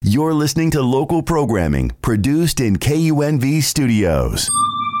You're listening to local programming produced in KUNV studios.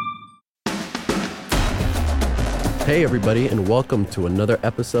 Hey everybody, and welcome to another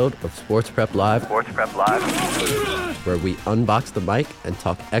episode of Sports Prep Live, where we unbox the mic and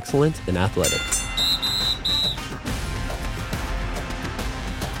talk excellence in athletics.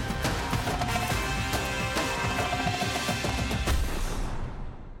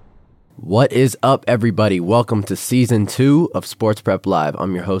 What is up, everybody? Welcome to Season 2 of Sports Prep Live.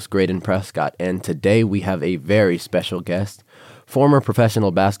 I'm your host, Graydon Prescott, and today we have a very special guest, former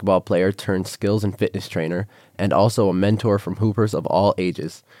professional basketball player turned skills and fitness trainer, and also a mentor from hoopers of all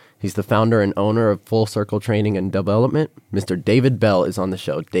ages. He's the founder and owner of Full Circle Training and Development. Mr. David Bell is on the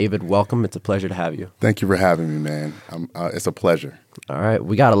show. David, welcome. It's a pleasure to have you. Thank you for having me, man. It's a pleasure. All right,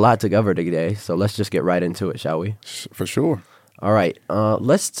 we got a lot to cover today, so let's just get right into it, shall we? For sure. All right,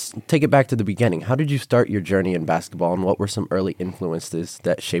 let's take it back to the beginning. How did you start your journey in basketball, and what were some early influences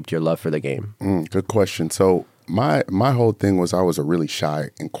that shaped your love for the game? Good question. So my whole thing was I was a really shy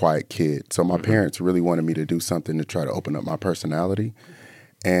and quiet kid. So my parents really wanted me to do something to try to open up my personality.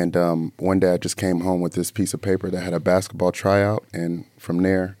 And one day I just came home with this piece of paper that had a basketball tryout. And from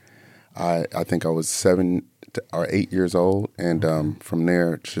there, I think I was 7 or 8 years old. And from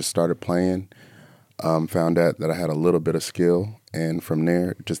there, just started playing. Found out that I had a little bit of skill, and from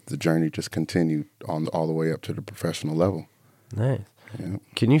there, just the journey just continued on all the way up to the professional level. Nice. Yeah.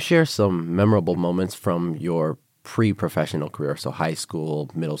 Can you share some memorable moments from your pre-professional career, so high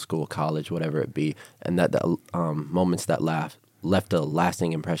school, middle school, college, whatever it be, and that moments that left a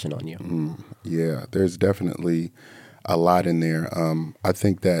lasting impression on you? Yeah, there's definitely a lot in there. I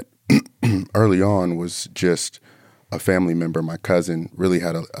think that early on was just a family member, my cousin, really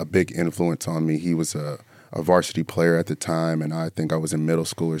had a big influence on me. He was a varsity player at the time, and I think I was in middle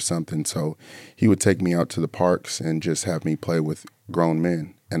school or something. So he would take me out to the parks and just have me play with grown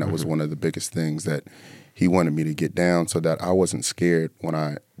men. And that was one of the biggest things that he wanted me to get down so that I wasn't scared when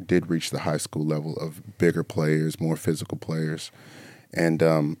I did reach the high school level of bigger players, more physical players. And,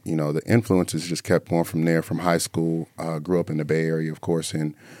 the influences just kept going from there. From high school, grew up in the Bay Area, of course,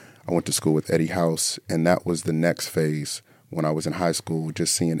 and I went to school with Eddie House, and that was the next phase when I was in high school,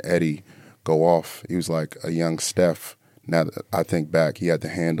 just seeing Eddie go off. He was like a young Steph. Now that I think back, he had the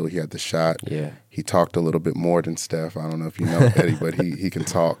handle, he had the shot. Yeah. He talked a little bit more than Steph. I don't know if you know Eddie, but he can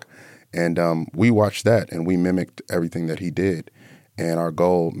talk. And we watched that, and we mimicked everything that he did. And our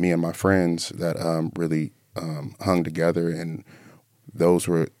goal, me and my friends that really hung together, and those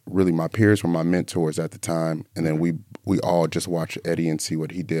were really my peers, were my mentors at the time. And then we all just watched Eddie and see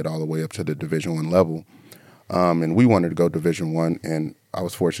what he did all the way up to the Division I level. And we wanted to go Division I, and I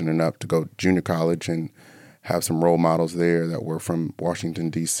was fortunate enough to go junior college and have some role models there that were from Washington,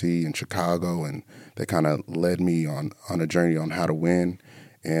 D.C. and Chicago, and they kind of led me on a journey on how to win.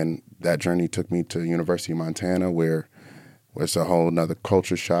 And that journey took me to University of Montana, where it's a whole nother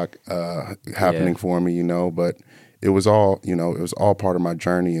culture shock happening for me, but it was all, it was all part of my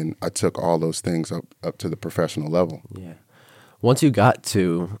journey, and I took all those things up to the professional level. Yeah. Once you got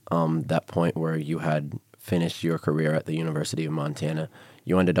to that point where you had finished your career at the University of Montana,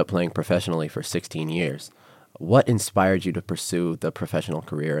 you ended up playing professionally for 16 years. What inspired you to pursue the professional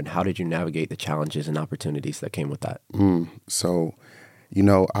career, and how did you navigate the challenges and opportunities that came with that? So,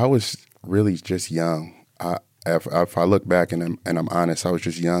 I was really just young. If I look back and I'm honest, I was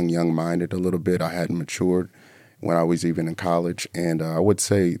just young-minded a little bit. I hadn't matured when I was even in college. And I would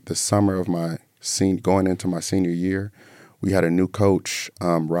say the summer of my going into my senior year, we had a new coach,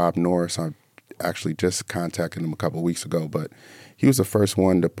 Rob Norris. I actually just contacted him a couple of weeks ago, but he was the first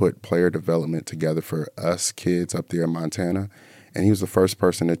one to put player development together for us kids up there in Montana. And he was the first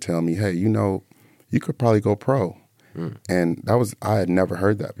person to tell me, hey, you could probably go pro. And I had never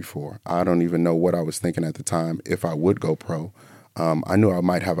heard that before. I don't even know what I was thinking at the time if I would go pro. I knew I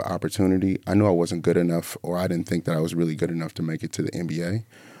might have an opportunity. I knew I wasn't good enough, or I didn't think that I was really good enough to make it to the NBA.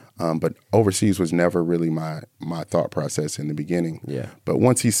 But overseas was never really my thought process in the beginning. Yeah. But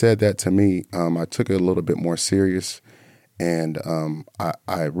once he said that to me, I took it a little bit more serious, and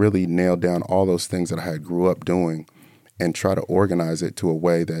I really nailed down all those things that I had grew up doing and try to organize it to a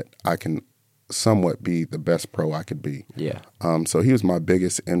way that I can somewhat be the best pro I could be. Yeah. So he was my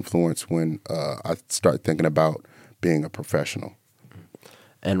biggest influence when I started thinking about being a professional.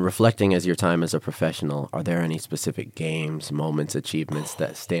 And reflecting as your time as a professional, are there any specific games, moments, achievements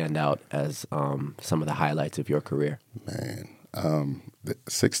that stand out as some of the highlights of your career? Man,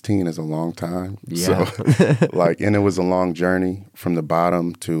 16 is a long time. Yeah. So, and it was a long journey from the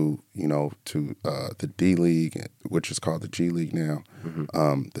bottom to the D League, which is called the G League now,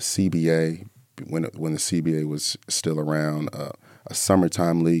 the CBA, when the CBA was still around. a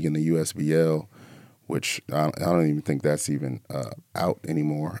summertime league in the USBL, which I don't even think that's even out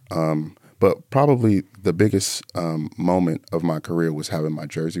anymore. But probably the biggest moment of my career was having my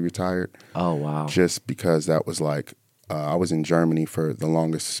jersey retired. Oh, wow. Just because that was like, I was in Germany for the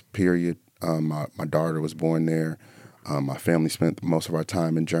longest period. My daughter was born there. My family spent most of our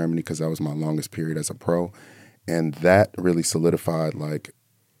time in Germany because that was my longest period as a pro. And that really solidified like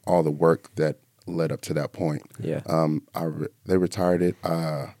all the work that led up to that point. Yeah. They retired it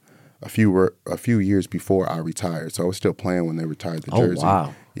a few years before I retired. So I was still playing when they retired the jersey. Oh,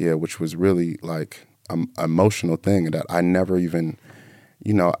 wow. Yeah, which was really like an emotional thing that I never even,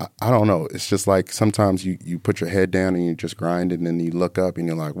 I don't know. It's just like sometimes you put your head down and you just grind it, and then you look up and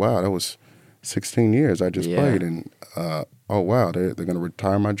you're like, wow, that was 16 years I just played. And, oh, wow, they're going to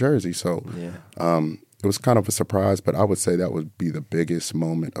retire my jersey. So it was kind of a surprise, but I would say that would be the biggest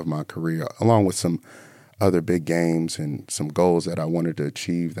moment of my career, along with some other big games and some goals that I wanted to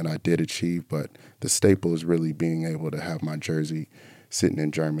achieve that I did achieve. But the staple is really being able to have my jersey sitting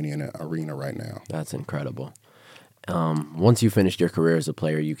in Germany in an arena right now. That's incredible. Once you finished your career as a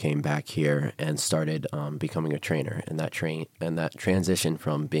player, you came back here and started becoming a trainer. And that transition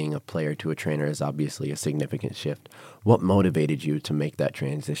from being a player to a trainer is obviously a significant shift. What motivated you to make that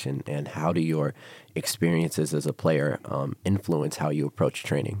transition, and how do your experiences as a player influence how you approach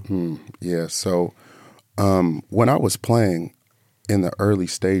training? So when I was playing in the early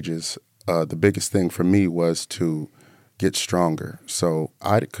stages, the biggest thing for me was to get stronger. So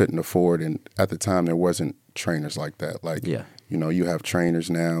I couldn't afford, and at the time there wasn't trainers like that. Like, you have trainers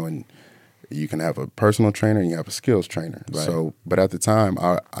now, and you can have a personal trainer and you have a skills trainer. Right. So, but at the time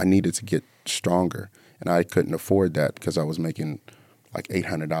I needed to get stronger, and I couldn't afford that because I was making like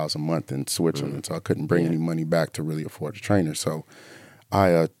 $800 a month in Switzerland. So I couldn't bring any money back to really afford a trainer. So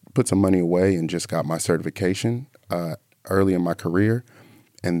I put some money away and just got my certification early in my career.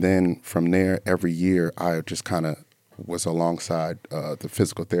 And then from there, every year I just kind of was alongside the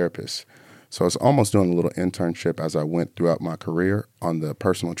physical therapist. So I was almost doing a little internship as I went throughout my career on the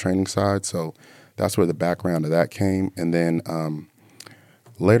personal training side. So that's where the background of that came. And then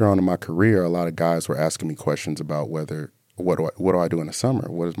later on in my career, a lot of guys were asking me questions about what do I do in the summer?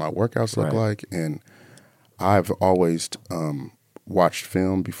 What does my workouts look like? And I've always watched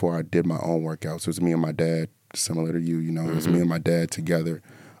film before I did my own workouts. It was me and my dad, similar to you, it was me and my dad together.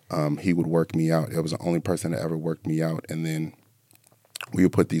 He would work me out. It was the only person that ever worked me out. And then we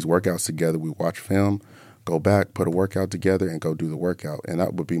would put these workouts together. We watch film, go back, put a workout together, and go do the workout. And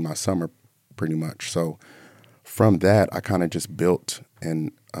that would be my summer pretty much. So from that, I kind of just built,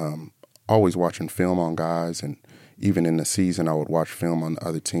 and always watching film on guys. And even in the season, I would watch film on the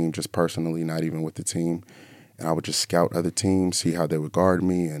other team just personally, not even with the team. And I would just scout other teams, see how they would guard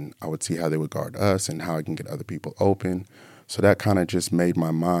me, and I would see how they would guard us and how I can get other people open. So that kind of just made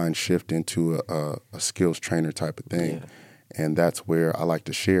my mind shift into a skills trainer type of thing. Yeah. And that's where I like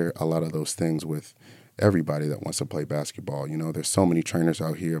to share a lot of those things with everybody that wants to play basketball. There's so many trainers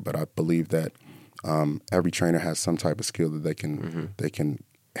out here, but I believe that every trainer has some type of skill that they can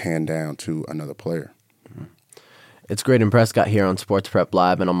hand down to another player. It's Graydon Prescott here on Sports Prep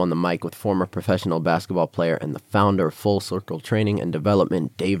Live, and I'm on the mic with former professional basketball player and the founder of Full Circle Training and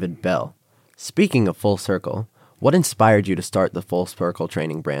Development, David Bell. Speaking of Full Circle, what inspired you to start the Full Circle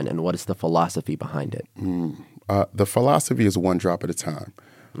Training brand, and what is the philosophy behind it? The philosophy is one drop at a time.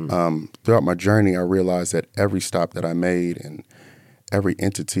 Throughout my journey, I realized that every stop that I made and every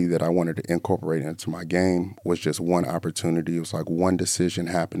entity that I wanted to incorporate into my game was just one opportunity. It was like one decision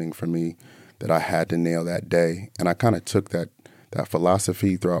happening for me that I had to nail that day. And I kind of took that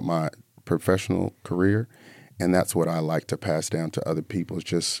philosophy throughout my professional career, and that's what I like to pass down to other people. It's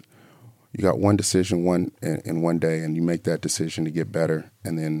just, you got one decision in one day, and you make that decision to get better.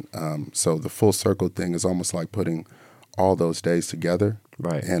 And then, so the full circle thing is almost like putting all those days together,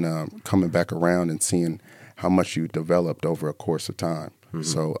 right, and coming back around and seeing how much you developed over a course of time. Mm-hmm.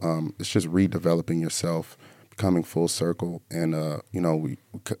 So it's just redeveloping yourself, becoming full circle, and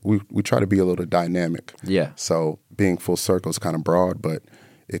we try to be a little dynamic. Yeah. So being full circle is kind of broad, but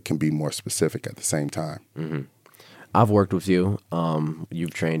it can be more specific at the same time. Mm-hmm. I've worked with you.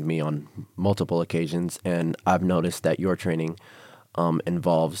 You've trained me on multiple occasions, and I've noticed that your training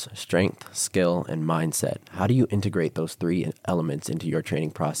involves strength, skill, and mindset. How do you integrate those three elements into your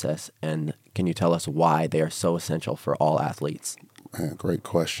training process, and can you tell us why they are so essential for all athletes? Man, great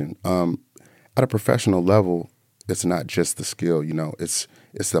question. At a professional level, it's not just the skill. It's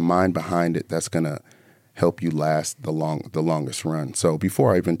the mind behind it that's going to help you last the longest run. So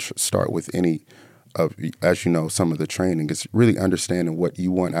before I even start with any of, as you know, some of the training, it's really understanding what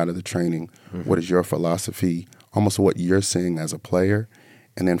you want out of the training. Mm-hmm. What is your philosophy almost what you're seeing as a player.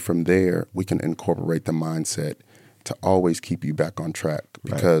 And then from there, we can incorporate the mindset to always keep you back on track.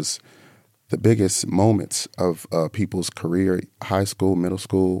 Because the biggest moments of people's career, high school, middle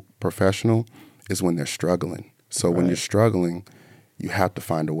school, professional, is when they're struggling. So when you're struggling, you have to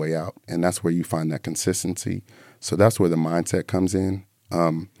find a way out. And that's where you find that consistency. So that's where the mindset comes in.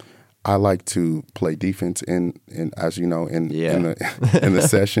 I like to play defense in as you know, in the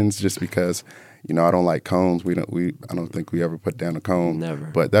sessions, just because, you know, I don't like cones. I don't think we ever put down a cone. Never.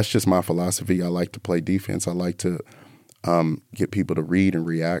 But that's just my philosophy. I like to play defense. I like to get people to read and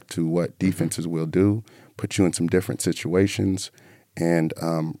react to what defenses will do, put you in some different situations, and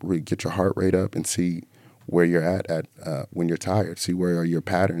really get your heart rate up and see where you're at when you're tired. See where your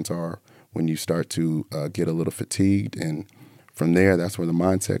patterns are when you start to get a little fatigued. And from there, that's where the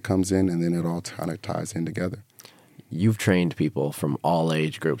mindset comes in, and then it all kind of ties in together. You've trained people from all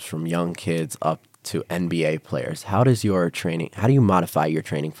age groups, from young kids up to NBA players. How do you modify your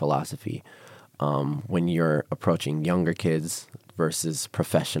training philosophy when you're approaching younger kids versus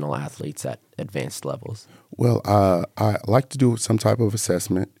professional athletes at advanced levels? Well, I like to do some type of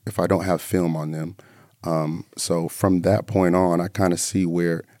assessment if I don't have film on them. So from that point on, I kind of see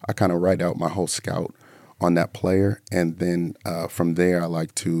where I kind of write out my whole scout on that player. And then from there, I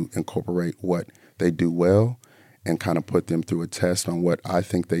like to incorporate what they do well and kind of put them through a test on what I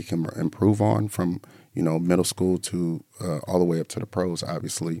think they can improve on from, you know, middle school to all the way up to the pros,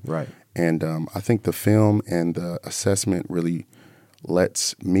 obviously. Right. And I think the film and the assessment really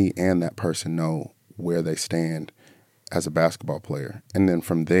lets me and that person know where they stand as a basketball player. And then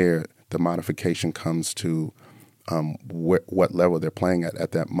from there, the modification comes to what level they're playing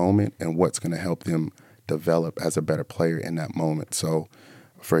at that moment and what's going to help them develop as a better player in that moment. So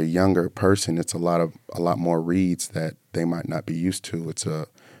for a younger person, it's a lot more reads that they might not be used to. It's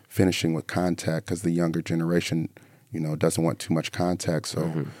finishing with contact, because the younger generation, you know, doesn't want too much contact.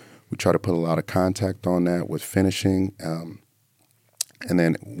 So we try to put a lot of contact on that with finishing. And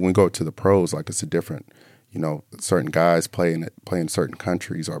then when we go to the pros, like it's a different, you know, certain guys play in certain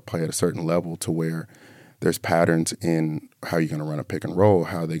countries or play at a certain level to where there's patterns in how you're going to run a pick and roll,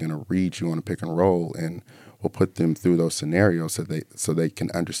 how they're going to read you on a pick and roll, and we'll put them through those scenarios so they can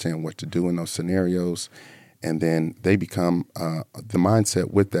understand what to do in those scenarios. And then they become the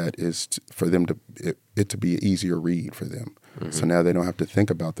mindset with that is for them to be an easier read for them. So now they don't have to think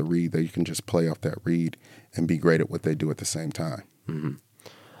about the read. They can just play off that read and be great at what they do at the same time.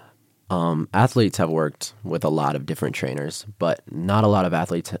 Athletes have worked with a lot of different trainers, but not a lot of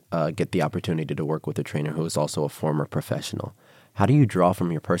athletes get the opportunity to work with a trainer who is also a former professional. How do you draw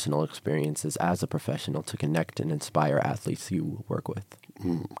from your personal experiences as a professional to connect and inspire athletes you work with?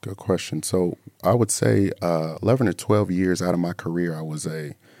 Good question. So I would say 11 or 12 years out of my career, I was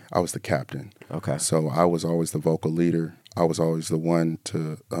the captain. Okay. So I was always the vocal leader. I was always the one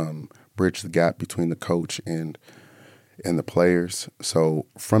to bridge the gap between the coach and the players. So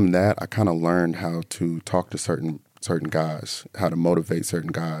from that, I kind of learned how to talk to certain guys, how to motivate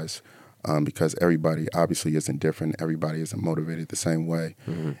certain guys, because everybody obviously isn't different. Everybody isn't motivated the same way.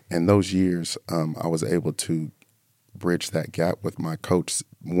 And those years, I was able to bridge that gap with my coach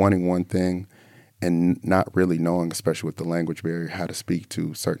wanting one thing and not really knowing, especially with the language barrier, how to speak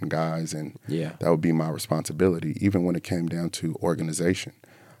to certain guys. And that would be my responsibility. Even when it came down to organization,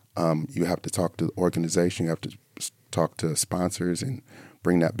 you have to talk to the organization. You have to talk to sponsors and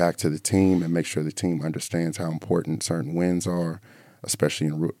bring that back to the team and make sure the team understands how important certain wins are,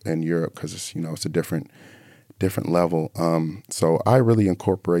 especially in Europe, because it's a different level. So I really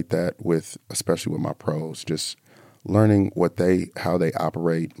incorporate that especially with my pros, just learning how they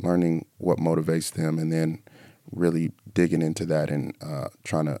operate, learning what motivates them, and then really digging into that and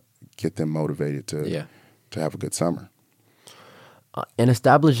trying to get them motivated to have a good summer. In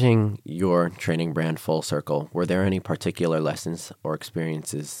establishing your training brand Full Circle, were there any particular lessons or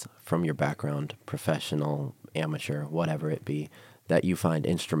experiences from your background, professional, amateur, whatever it be, that you find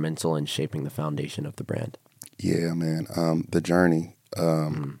instrumental in shaping the foundation of the brand? Yeah, man. The journey,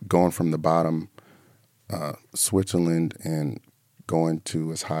 going from the bottom, Switzerland, and going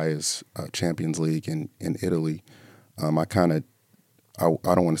to as high as Champions League in Italy, I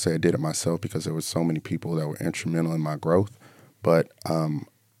don't want to say I did it myself because there were so many people that were instrumental in my growth. But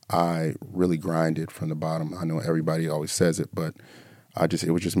I really grinded from the bottom. I know everybody always says it, but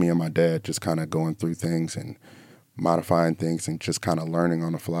it was just me and my dad just kind of going through things and modifying things and just kind of learning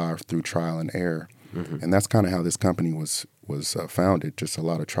on the fly through trial and error. And that's kind of how this company was founded, just a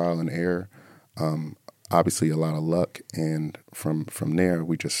lot of trial and error, obviously a lot of luck. And from there,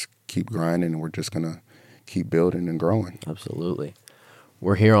 we just keep grinding and we're just going to keep building and growing. Absolutely.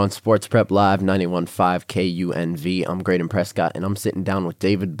 We're here on Sports Prep Live, 91.5 KUNV. I'm Graydon Prescott, and I'm sitting down with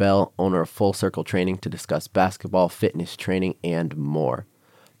David Bell, owner of Full Circle Training, to discuss basketball, fitness training, and more.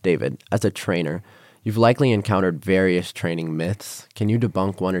 David, as a trainer, you've likely encountered various training myths. Can you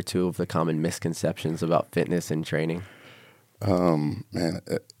debunk one or two of the common misconceptions about fitness and training?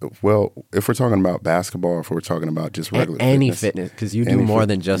 Well, if we're talking about basketball, if we're talking about just regular any fitness, because you do more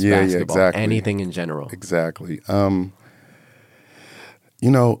than just basketball, exactly. Anything in general. Exactly.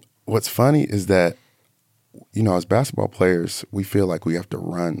 What's funny is that, as basketball players, we feel like we have to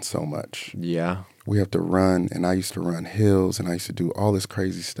run so much. Yeah. We have to run, and I used to run hills, and I used to do all this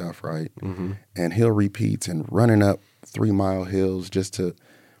crazy stuff, right? Mm-hmm. And hill repeats and running up 3-mile hills just to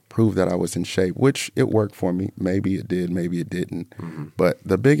prove that I was in shape, which it worked for me. Maybe it did, maybe it didn't. Mm-hmm. But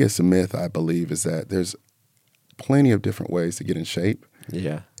the biggest myth, I believe, is that there's plenty of different ways to get in shape.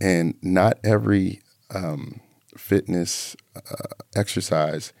 Yeah. And not every fitness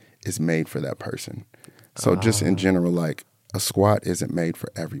exercise is made for that person. So just in general, like a squat isn't made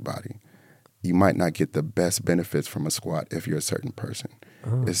for everybody. You might not get the best benefits from a squat if you're a certain person.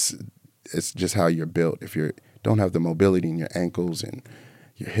 Oh. It's just how you're built. If you don't have the mobility in your ankles and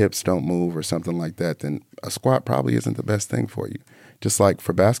your hips don't move or something like that, then a squat probably isn't the best thing for you. Just like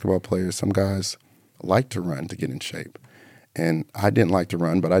for basketball players, some guys like to run to get in shape. And I didn't like to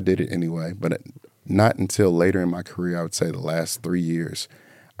run, but I did it anyway. But not until later in my career, I would say the last 3 years,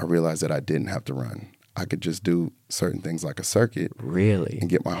 I realized that I didn't have to run. I could just do certain things like a circuit. Really? And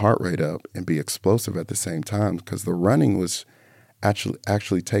get my heart rate up and be explosive at the same time, because the running was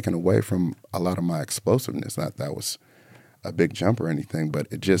actually taken away from a lot of my explosiveness. Not that was a big jump or anything, but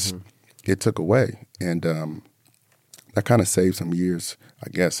it just it took away. And that kind of saved some years. I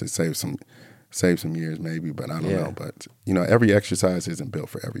guess it saved some years maybe, but I don't know. But, every exercise isn't built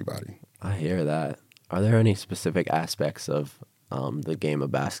for everybody. I hear that. Are there any specific aspects of the game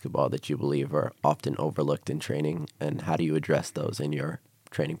of basketball that you believe are often overlooked in training, and how do you address those in your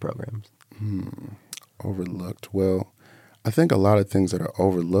training programs? Overlooked. Well, I think a lot of things that are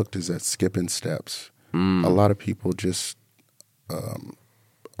overlooked is that skipping steps. A lot of people just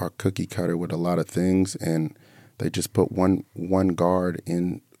are cookie cutter with a lot of things, and they just put one guard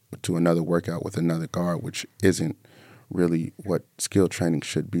into another workout with another guard, which isn't really what skill training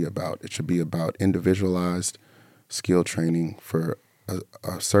should be about. It should be about individualized skill training for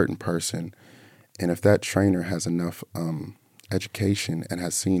a certain person. And if that trainer has enough education and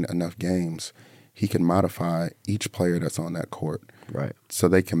has seen enough games, he can modify each player that's on that court, right, so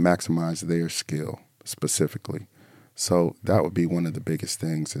they can maximize their skill specifically. So that would be one of the biggest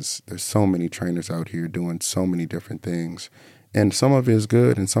things. Is there's so many trainers out here doing so many different things, and some of it is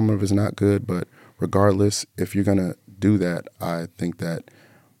good and some of it is not good. But regardless, if you're going to do that, I think that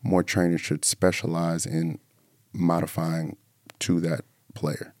more trainers should specialize in modifying to that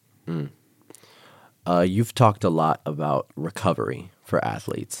player. You've talked a lot about recovery for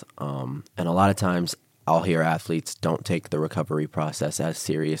athletes, and a lot of times I'll hear athletes don't take the recovery process as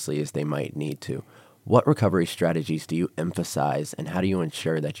seriously as they might need to. What recovery strategies do you emphasize, and how do you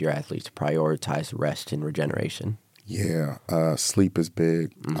ensure that your athletes prioritize rest and regeneration? Yeah, sleep is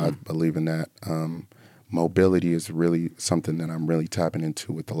big. I believe in that. Mobility is really something that I'm really tapping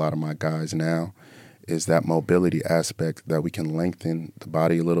into with a lot of my guys now, is that mobility aspect, that we can lengthen the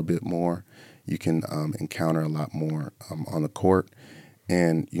body a little bit more. You can encounter a lot more on the court.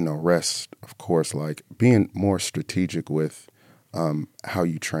 And, rest, of course, like being more strategic with how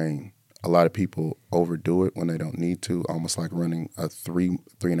you train. A lot of people overdo it when they don't need to, almost like running a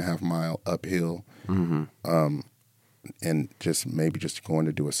 3.5 mile uphill, and just going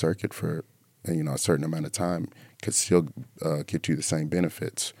to do a circuit for a certain amount of time could still get you the same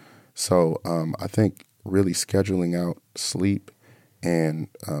benefits. So I think really scheduling out sleep and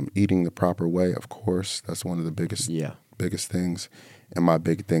eating the proper way, of course, that's one of the biggest things. And my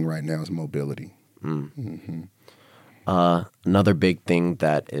big thing right now is mobility. Another big thing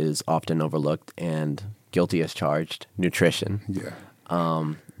that is often overlooked and guilty as charged, nutrition. Yeah.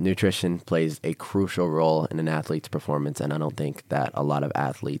 Nutrition plays a crucial role in an athlete's performance, and I don't think that a lot of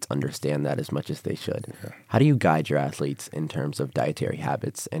athletes understand that as much as they should. Yeah. How do you guide your athletes in terms of dietary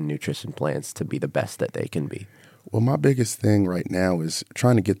habits and nutrition plans to be the best that they can be? Well, my biggest thing right now is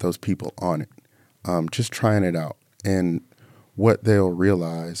trying to get those people on it, just trying it out. And what they'll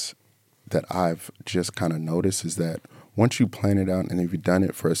realize that I've just kind of noticed is that once you plan it out, and if you've done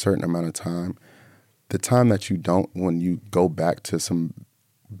it for a certain amount of time, the time that you don't, when you go back to some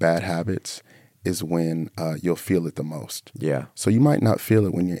bad habits, is when you'll feel it the most. Yeah. So you might not feel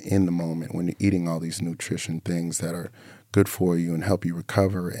it when you're in the moment, when you're eating all these nutrition things that are good for you and help you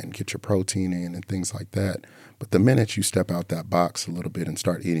recover and get your protein in and things like that. But the minute you step out that box a little bit and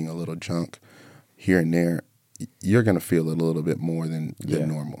start eating a little junk here and there, you're going to feel it a little bit more than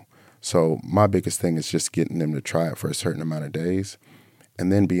normal. So my biggest thing is just getting them to try it for a certain amount of days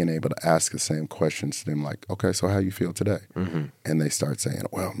and then being able to ask the same questions to them like, okay, so how you feel today? Mm-hmm. And they start saying,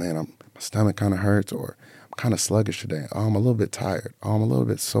 well, man, my stomach kind of hurts, or I'm kind of sluggish today. Oh, I'm a little bit tired. Oh, I'm a little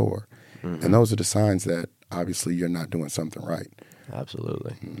bit sore. Mm-hmm. And those are the signs that obviously you're not doing something right.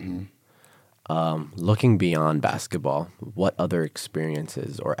 Absolutely. Mm-hmm. Looking beyond basketball, what other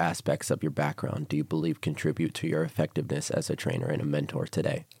experiences or aspects of your background do you believe contribute to your effectiveness as a trainer and a mentor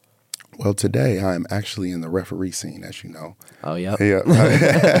today? Well, today I'm actually in the referee scene, as you know. Oh, yeah.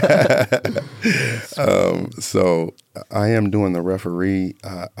 So I am doing the referee.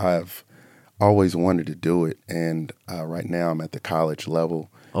 I've always wanted to do it, and right now I'm at the college level.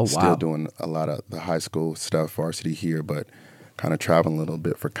 Oh, wow. Still doing a lot of the high school stuff, varsity here, but kind of traveling a little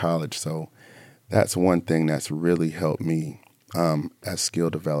bit for college. So that's one thing that's really helped me as skill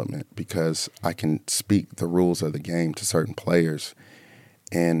development, because I can speak the rules of the game to certain players.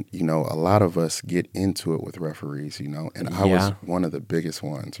 And, you know, a lot of us get into it with referees, you know, and I was one of the biggest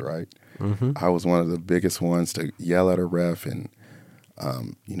ones, right? Mm-hmm. I was one of the biggest ones to yell at a ref and,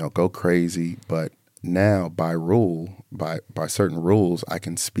 you know, go crazy. But now by certain rules, I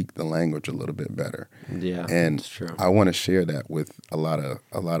can speak the language a little bit better. Yeah, and that's true. I want to share that with a lot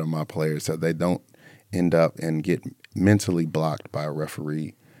of my players so they don't end up and get mentally blocked by a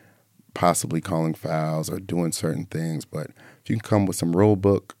referee, possibly calling fouls or doing certain things. But if you can come with some rule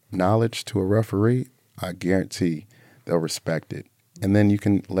book knowledge to a referee, I guarantee they'll respect it. And then you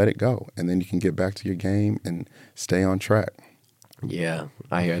can let it go. And then you can get back to your game and stay on track. Yeah,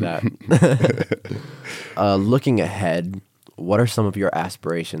 I hear that. Looking ahead, what are some of your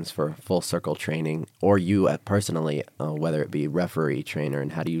aspirations for Full Circle training, or you personally, whether it be referee, trainer,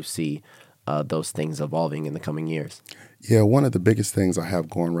 and how do you see those things evolving in the coming years? Yeah, one of the biggest things I have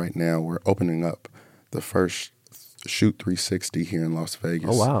going right now, we're opening up the first Shoot 360 here in Las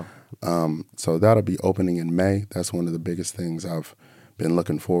Vegas. Oh, wow. So that'll be opening in May. That's one of the biggest things I've been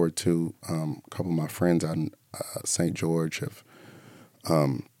looking forward to. A couple of my friends out in St. George have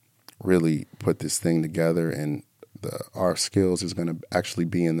really put this thing together, and our skills is going to actually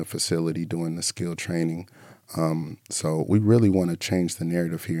be in the facility doing the skill training. So we really want to change the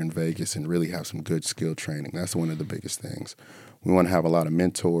narrative here in Vegas and really have some good skill training. That's one of the biggest things. We want to have a lot of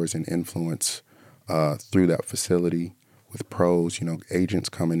mentors and influence through that facility with pros, you know, agents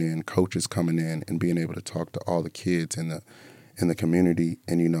coming in, coaches coming in, and being able to talk to all the kids in the community.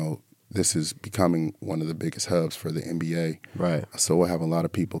 And, you know, this is becoming one of the biggest hubs for the NBA. Right. So we'll have a lot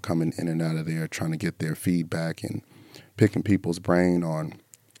of people coming in and out of there trying to get their feedback and picking people's brain on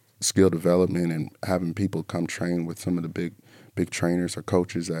skill development and having people come train with some of the big trainers or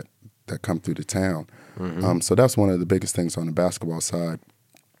coaches that come through the town. Mm-hmm. So that's one of the biggest things on the basketball side.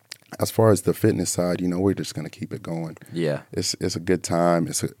 As far as the fitness side, you know, we're just going to keep it going. Yeah. It's a good time.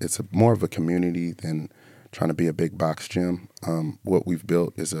 It's more of a community than trying to be a big box gym. What we've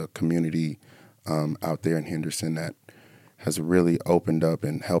built is a community out there in Henderson that has really opened up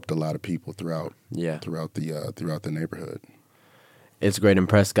and helped a lot of people throughout the neighborhood. It's Graydon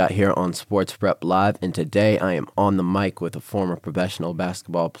Prescott here on Sports Prep Live, and today I am on the mic with a former professional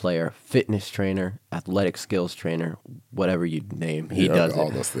basketball player, fitness trainer, athletic skills trainer, whatever you name, he does all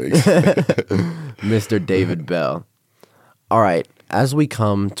it. Those things. Mr. David Bell. All right, as we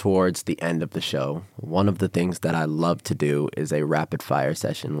come towards the end of the show, one of the things that I love to do is a rapid fire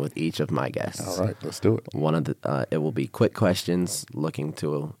session with each of my guests. All right, let's do it. It will be quick questions, looking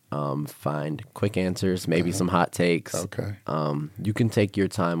to find quick answers, maybe some hot takes. Okay. You can take your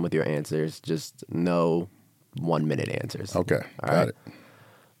time with your answers, just no 1 minute answers. Okay, All got right.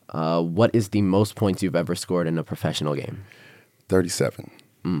 it. What is the most points you've ever scored in a professional game? 37.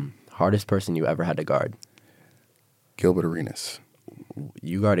 Hardest person you ever had to guard? Gilbert Arenas.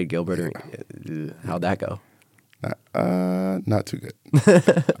 You guarded Gilbert. How'd that go? Not too good.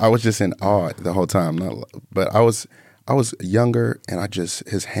 I was just in awe the whole time. But I was younger, and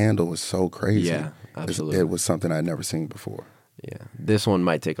his handle was so crazy. Yeah, absolutely. It was something I'd never seen before. Yeah, this one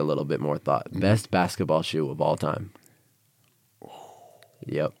might take a little bit more thought. Best basketball shoe of all time.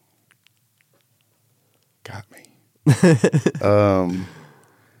 Yep. Got me.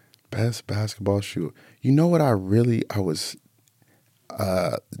 Best basketball shoe. You know what I was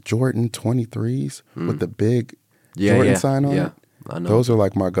Jordan 23s with the big Jordan sign on it. I know. Those are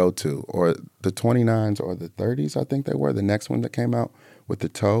like my go-to. Or the 29s or the 30s, I think they were. The next one that came out with the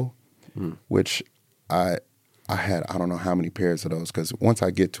toe. which I had, I don't know how many pairs of those, because once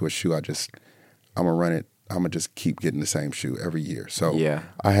I get to a shoe, I'm gonna run it. I'm gonna just keep getting the same shoe every year. So Yeah.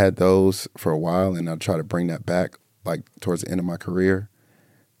 I had those for a while, and I'll try to bring that back like towards the end of my career.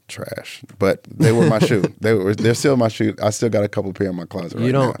 Trash, but they were my shoe. They're still my shoe. I still got a couple pair in my closet right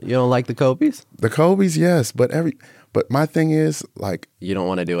now. You don't like the Kobe's? The Kobe's, yes, but my thing is, like, You don't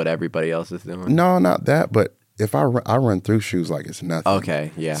want to do what everybody else is doing? no, not that, but if I run through shoes like it's nothing.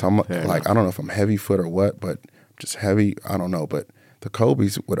 Okay, yeah. So I'm fair like, enough. I don't know if I'm heavy foot or what, but just heavy. I don't know, but the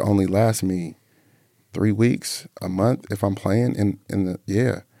Kobe's would only last me 3 weeks, a month if I'm playing in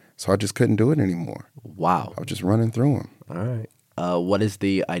the So I just couldn't do it anymore. Wow. I was just running through them. All right. What is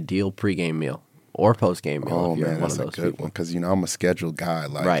the ideal pregame meal or postgame meal Oh if you're man, one that's of a those good people? one, because I'm a scheduled guy.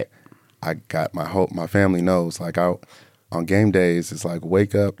 Like, Right. I got my family knows. Like, on game days, it's like,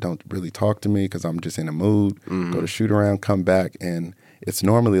 wake up, don't really talk to me because I'm just in a mood. Mm-hmm. Go to shoot around, come back, and it's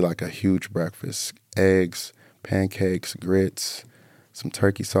normally like a huge breakfast: eggs, pancakes, grits, some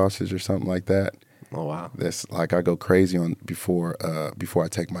turkey sausage or something like that. Oh wow. That's like, I go crazy on before I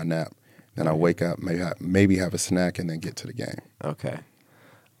take my nap. Then I wake up, maybe have a snack, and then get to the game. Okay.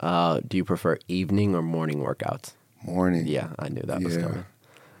 Do you prefer evening or morning workouts? Morning. Yeah, I knew that was Yeah.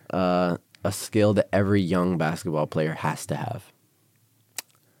 coming. A skill that every young basketball player has to have.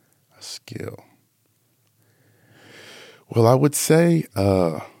 A skill. Well, I would say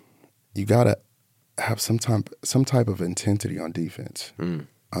you gotta have some type of intensity on defense.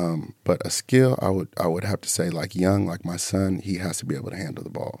 But a skill, I would have to say, like young, like my son, he has to be able to handle the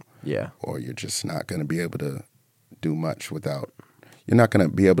ball. Yeah. Or you're just not going to be able to do much without. You're not going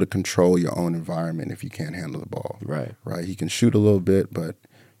to be able to control your own environment if you can't handle the ball. Right. Right. He can shoot a little bit, but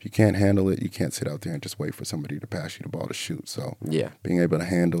if you can't handle it, you can't sit out there and just wait for somebody to pass you the ball to shoot. So Yeah. being able to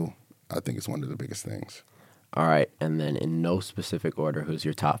handle, I think, is one of the biggest things. All right. And then in no specific order, who's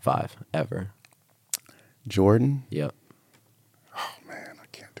your top 5 ever? Jordan. Yep. Oh man, I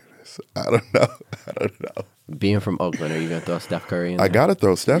can't do this. I don't know. Being from Oakland, are you going to throw Steph Curry in there? I got to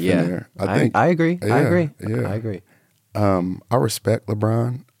throw Steph Yeah. in there. I think I agree. I Yeah, agree. yeah. I agree. I respect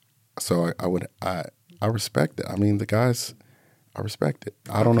LeBron, so I respect it. I mean, the guys, I respect it.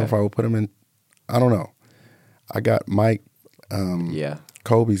 I don't know Okay. if I would put him in. I don't know. I got Mike. Yeah.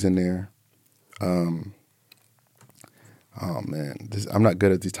 Kobe's in there. Oh man, I'm not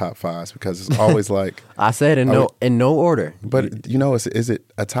good at these top 5s because it's always like. I said in no order. But is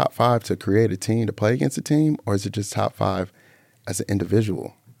it a top 5 to create a team to play against a team, or is it just top 5 as an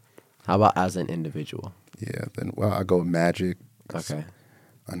individual? How about as an individual? Yeah, then I go with Magic. That's Okay.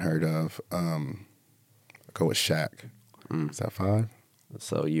 unheard of. I go with Shaq. Is that 5?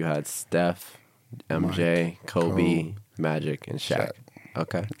 So you had Steph, MJ, Kobe, Magic, and Shaq.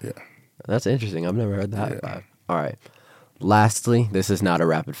 Okay. Yeah. That's interesting. I've never heard that. Yeah. 5. All right. Lastly, this is not a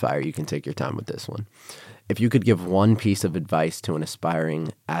rapid fire. You can take your time with this one. If you could give one piece of advice to an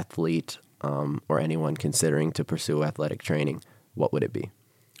aspiring athlete or anyone considering to pursue athletic training, what would it be?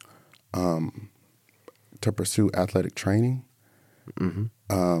 To pursue athletic training,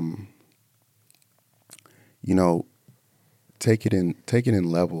 take it in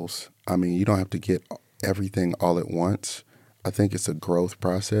levels. I mean, you don't have to get everything all at once. I think it's a growth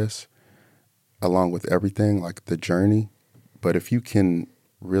process along with everything, like the journey. But if you can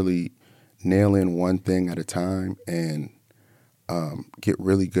really nail in one thing at a time and get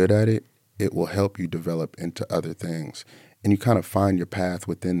really good at it, it will help you develop into other things. And you kind of find your path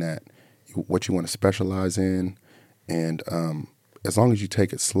within that, what you want to specialize in. And as long as you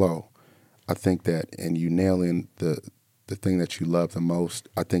take it slow, I think that, and you nail in the thing that you love the most,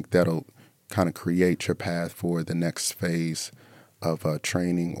 I think that'll kind of create your path for the next phase of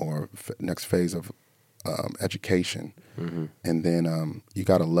training or next phase of education. And then you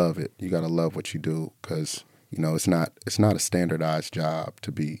got to love it. You got to love what you do, because it's not a standardized job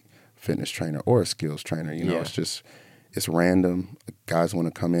to be a fitness trainer or a skills trainer. It's random. Guys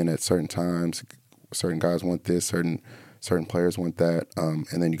want to come in at certain times. Certain guys want this. Certain players want that.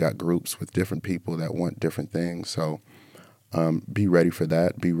 And then you got groups with different people that want different things. So be ready for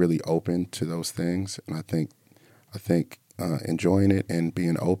that. Be really open to those things. And I think enjoying it and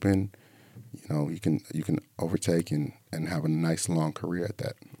being open, you can overtake and have a nice long career at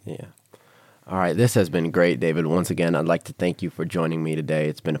that. Yeah. All right. This has been great, David. Once again, I'd like to thank you for joining me today.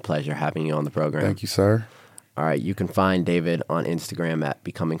 It's been a pleasure having you on the program. Thank you, sir. All right. You can find David on Instagram at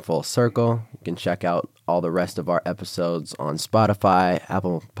Becoming Full Circle. You can check out all the rest of our episodes on Spotify,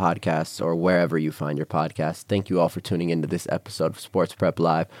 Apple Podcasts, or wherever you find your podcasts. Thank you all for tuning into this episode of Sports Prep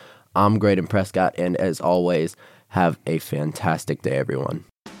Live. I'm Graydon Prescott, and as always, have a fantastic day, everyone.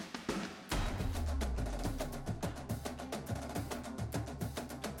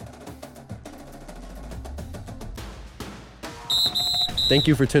 Thank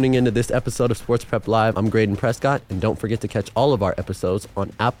you for tuning into this episode of Sports Prep Live. I'm Graydon Prescott, and don't forget to catch all of our episodes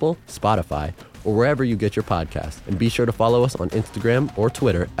on Apple, Spotify, or wherever you get your podcasts. And be sure to follow us on Instagram or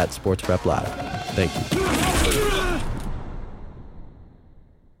Twitter at Sports Prep Live. Thank you.